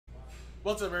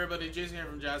What's up, everybody? Jason here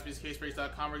from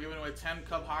jaspyscasebreaks.com. We're giving away 10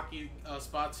 Cup hockey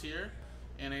spots here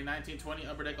in a 1920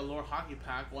 Upper Deck Allure hockey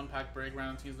pack, one pack break,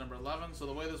 random teams number 11. So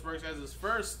the way this works, guys, is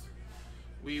first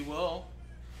we will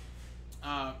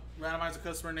randomize the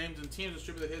customer names and teams,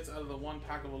 distribute the hits out of the one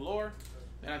pack of Allure.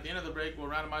 Then at the end of the break, we'll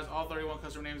randomize all 31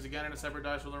 customer names again in a separate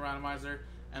dice roller randomizer,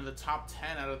 and the top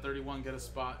 10 out of 31 get a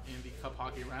spot in the Cup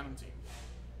hockey random team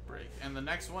break. And the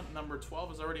next one, number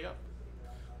 12, is already up.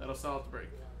 That'll sell at the break.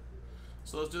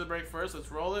 So let's do the break first.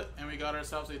 Let's roll it, and we got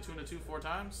ourselves a 2 and a 2 4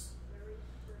 times.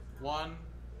 1,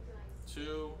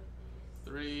 2,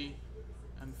 3,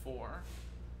 and 4.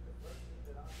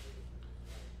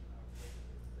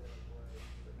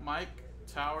 Mike,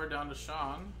 Tower down to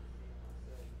Sean.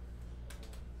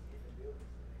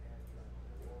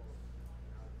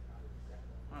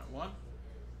 All right, 1,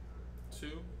 2,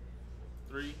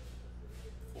 3,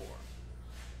 4.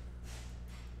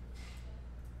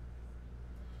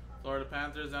 Florida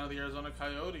Panthers down to the Arizona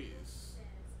Coyotes.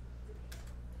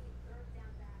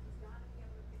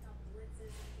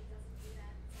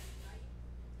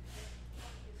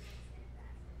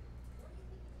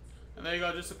 And there you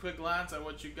go, just a quick glance at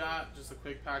what you got, just a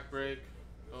quick pack break.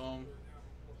 Boom.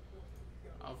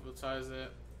 Alphabetize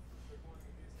it.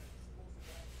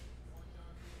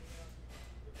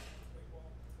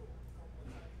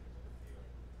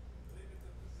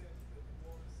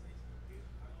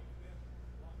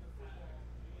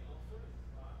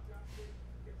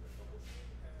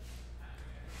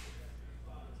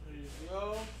 There you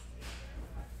go.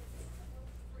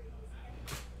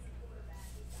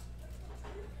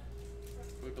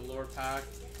 Quick Allure pack.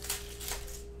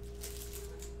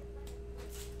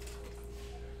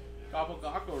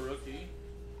 Gakko rookie.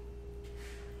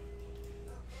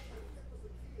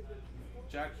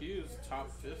 Jack Hughes top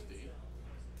 50.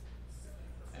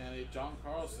 And a John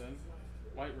Carlson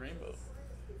white rainbow.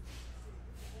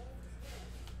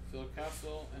 Phil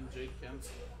Kessel and Jake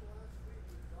Jensen.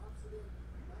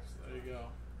 So there you go.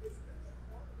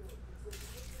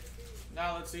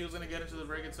 Now let's see who's going to get into the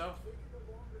break itself.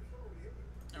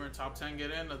 And we're top 10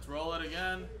 get in. Let's roll it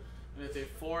again. And it's a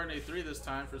 4 and a 3 this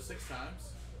time for 6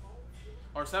 times.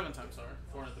 Or 7 times, sorry.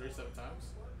 4 and a 3, 7 times.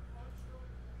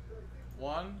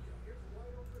 1,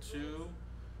 2,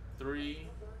 3,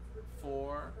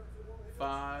 4,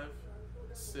 5,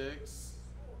 6,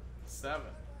 7.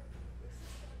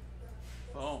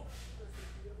 Boom.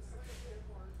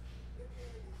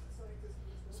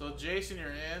 So Jason,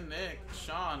 you're in. Nick,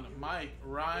 Sean, Mike,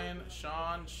 Ryan,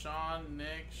 Sean,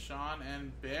 Nick, Sean,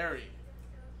 and Barry.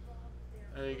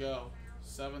 There you go.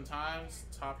 7 times.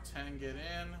 Top 10 get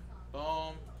in.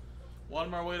 Boom.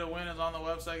 One more way to win is on the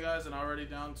website, guys, and already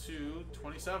down to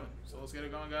 27. So let's get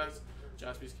it going, guys.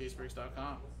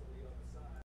 jaspyscasebreaks.com.